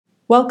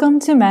Welcome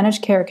to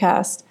Managed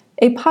Carecast,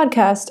 a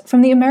podcast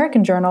from the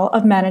American Journal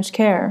of Managed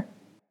Care.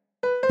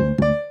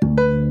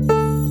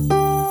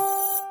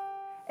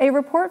 A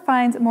report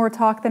finds more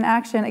talk than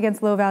action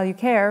against low-value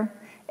care.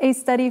 A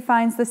study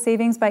finds the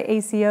savings by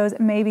ACOs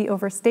may be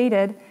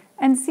overstated.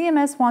 And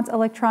CMS wants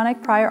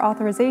electronic prior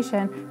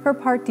authorization for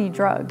Part D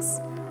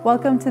drugs.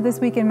 Welcome to This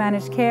Week in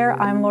Managed Care.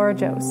 I'm Laura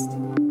Jost.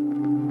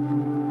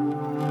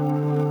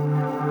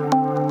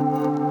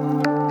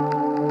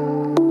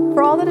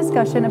 For all the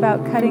discussion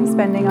about cutting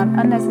spending on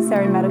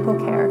unnecessary medical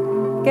care,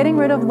 getting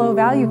rid of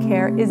low-value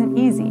care isn't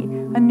easy,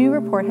 a new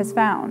report has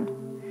found.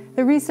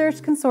 The Research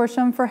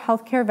Consortium for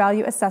Healthcare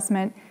Value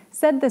Assessment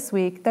said this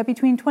week that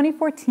between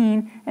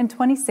 2014 and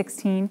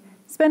 2016,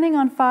 spending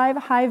on 5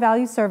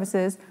 high-value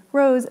services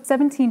rose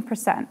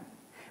 17%,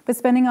 but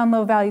spending on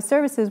low-value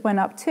services went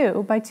up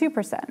too, by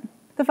 2%.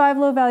 The 5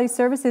 low-value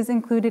services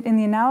included in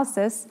the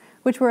analysis,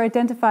 which were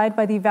identified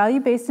by the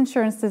Value-Based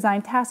Insurance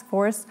Design Task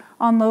Force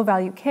on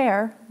Low-Value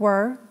Care,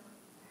 were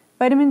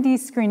vitamin D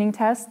screening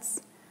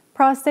tests,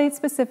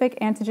 prostate-specific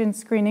antigen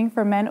screening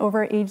for men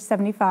over age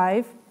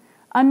 75,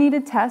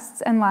 unneeded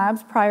tests and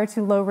labs prior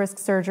to low-risk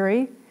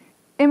surgery,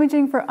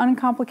 imaging for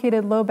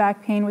uncomplicated low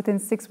back pain within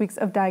 6 weeks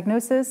of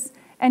diagnosis,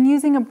 and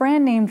using a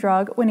brand-name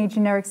drug when a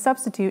generic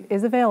substitute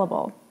is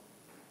available.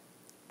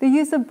 The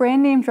use of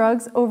brand-name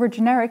drugs over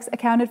generics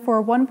accounted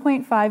for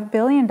 $1.5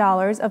 billion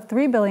of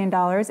 $3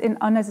 billion in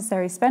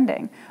unnecessary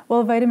spending,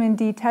 while vitamin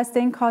D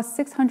testing cost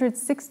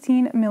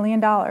 $616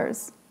 million.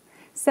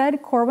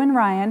 Said Corwin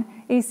Ryan,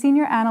 a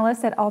senior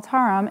analyst at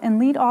Altarum and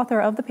lead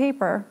author of the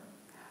paper,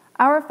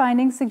 "Our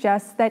findings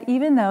suggest that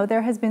even though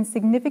there has been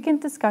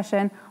significant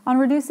discussion on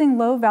reducing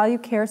low-value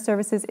care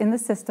services in the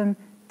system,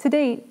 to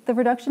date, the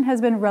reduction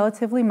has been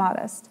relatively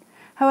modest.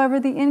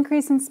 However, the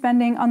increase in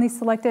spending on these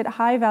selected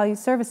high-value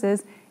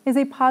services is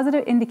a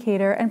positive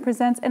indicator and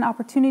presents an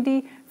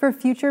opportunity for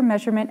future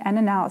measurement and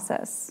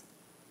analysis."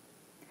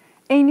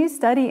 A new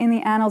study in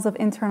the Annals of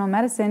Internal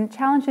Medicine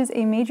challenges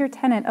a major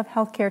tenet of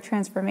healthcare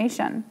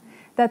transformation,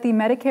 that the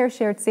Medicare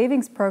Shared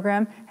Savings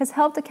Program has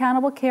helped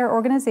accountable care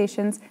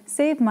organizations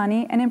save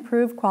money and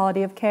improve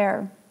quality of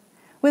care.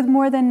 With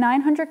more than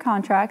 900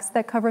 contracts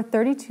that cover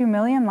 32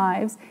 million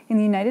lives in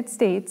the United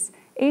States,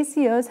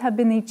 ACOs have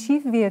been the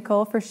chief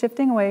vehicle for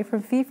shifting away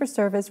from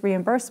fee-for-service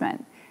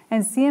reimbursement,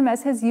 and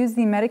CMS has used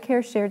the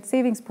Medicare Shared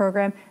Savings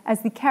Program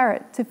as the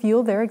carrot to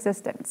fuel their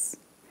existence.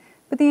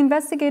 But the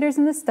investigators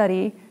in the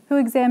study, who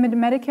examined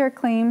Medicare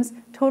claims,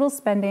 total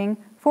spending,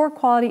 4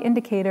 quality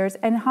indicators,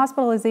 and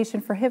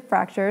hospitalization for hip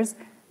fractures,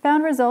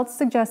 found results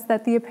suggest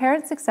that the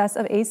apparent success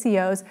of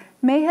ACOs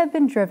may have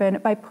been driven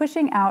by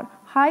pushing out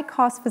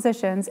high-cost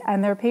physicians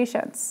and their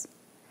patients.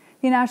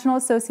 The National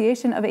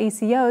Association of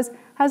ACOs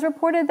has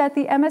reported that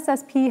the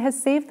MSSP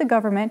has saved the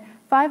government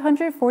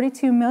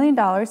 $542 million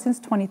since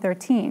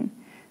 2013.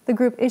 The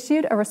group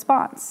issued a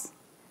response.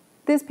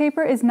 This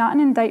paper is not an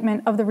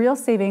indictment of the real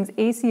savings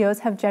ACOs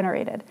have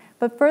generated,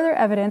 but further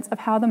evidence of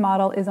how the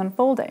model is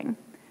unfolding.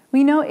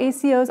 We know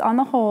ACOs on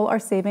the whole are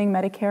saving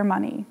Medicare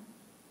money.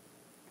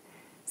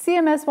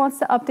 CMS wants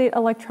to update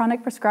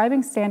electronic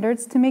prescribing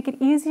standards to make it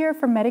easier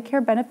for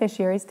Medicare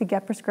beneficiaries to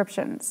get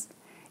prescriptions.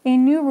 A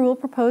new rule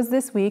proposed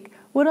this week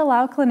would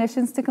allow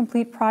clinicians to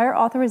complete prior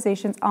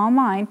authorizations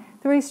online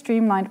through a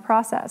streamlined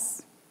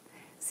process.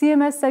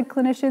 CMS said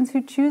clinicians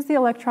who choose the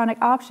electronic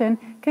option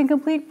can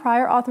complete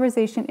prior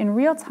authorization in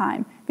real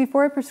time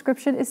before a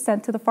prescription is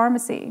sent to the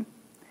pharmacy.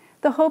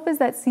 The hope is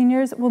that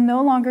seniors will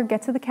no longer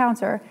get to the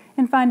counter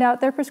and find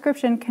out their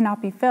prescription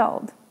cannot be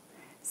filled.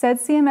 Said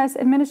CMS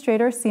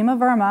Administrator Seema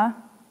Verma,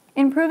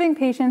 "Improving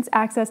patients'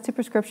 access to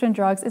prescription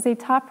drugs is a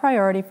top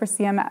priority for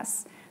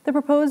CMS. The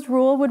proposed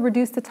rule would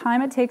reduce the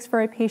time it takes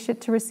for a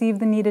patient to receive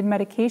the needed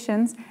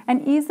medications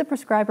and ease the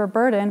prescriber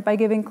burden by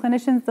giving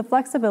clinicians the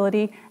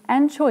flexibility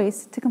and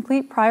choice to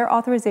complete prior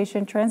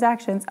authorization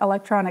transactions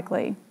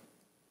electronically."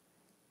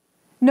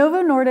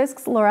 Novo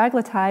Nordisk's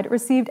liraglutide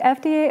received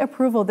FDA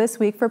approval this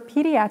week for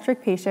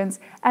pediatric patients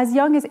as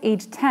young as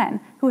age 10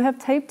 who have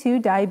type 2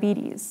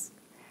 diabetes.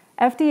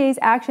 FDA's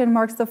action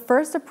marks the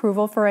first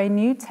approval for a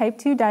new type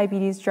 2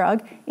 diabetes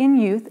drug in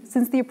youth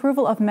since the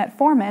approval of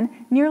metformin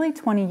nearly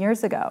 20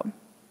 years ago.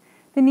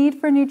 The need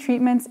for new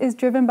treatments is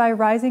driven by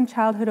rising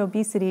childhood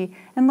obesity,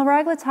 and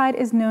liraglutide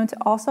is known to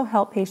also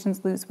help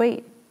patients lose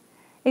weight.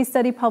 A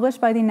study published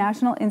by the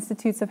National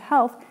Institutes of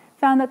Health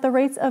found that the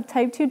rates of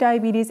type 2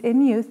 diabetes in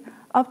youth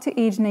up to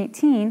age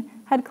 18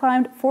 had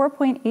climbed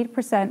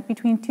 4.8%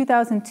 between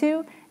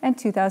 2002 and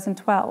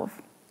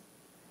 2012.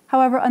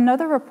 However,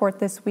 another report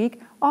this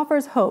week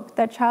offers hope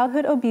that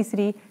childhood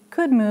obesity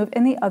could move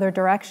in the other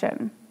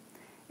direction.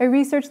 A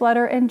research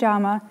letter in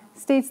JAMA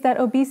states that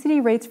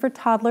obesity rates for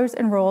toddlers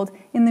enrolled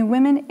in the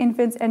Women,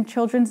 Infants, and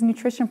Children's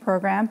Nutrition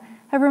Program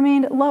have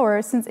remained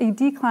lower since a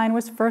decline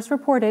was first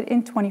reported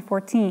in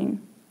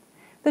 2014.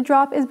 The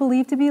drop is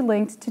believed to be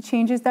linked to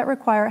changes that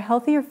require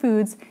healthier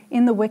foods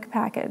in the WIC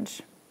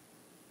package.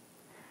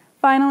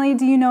 Finally,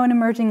 do you know an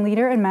emerging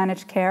leader in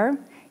managed care?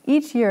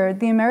 Each year,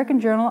 the American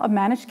Journal of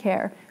Managed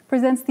Care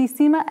presents the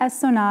Seema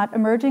S. Sonat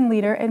Emerging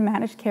Leader in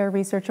Managed Care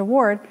Research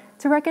Award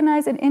to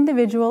recognize an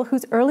individual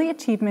whose early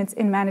achievements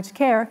in managed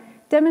care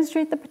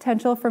demonstrate the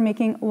potential for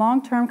making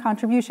long-term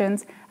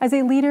contributions as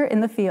a leader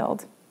in the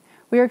field.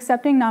 We are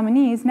accepting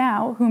nominees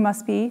now who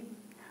must be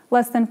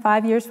less than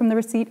 5 years from the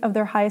receipt of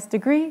their highest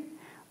degree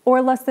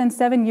or less than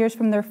 7 years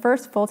from their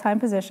first full-time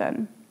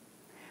position.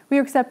 We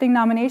are accepting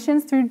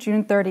nominations through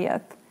June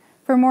 30th.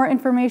 For more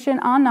information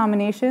on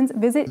nominations,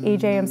 visit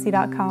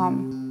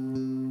ajmc.com.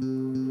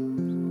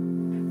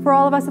 For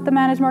all of us at the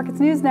Managed Markets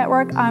News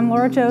Network, I'm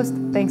Laura Jost.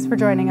 Thanks for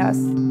joining us.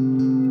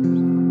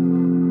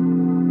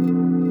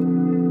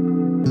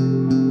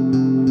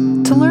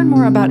 To learn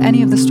more about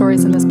any of the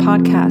stories in this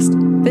podcast,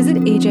 visit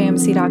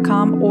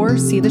ajmc.com or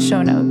see the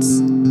show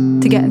notes.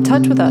 To get in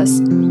touch with us,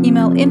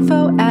 email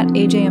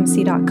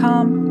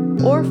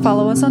info@ajmc.com or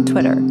follow us on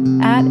Twitter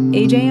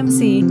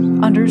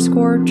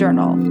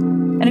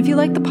 @AJMC_journal. And if you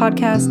like the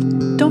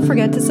podcast, don't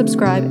forget to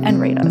subscribe and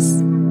rate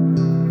us.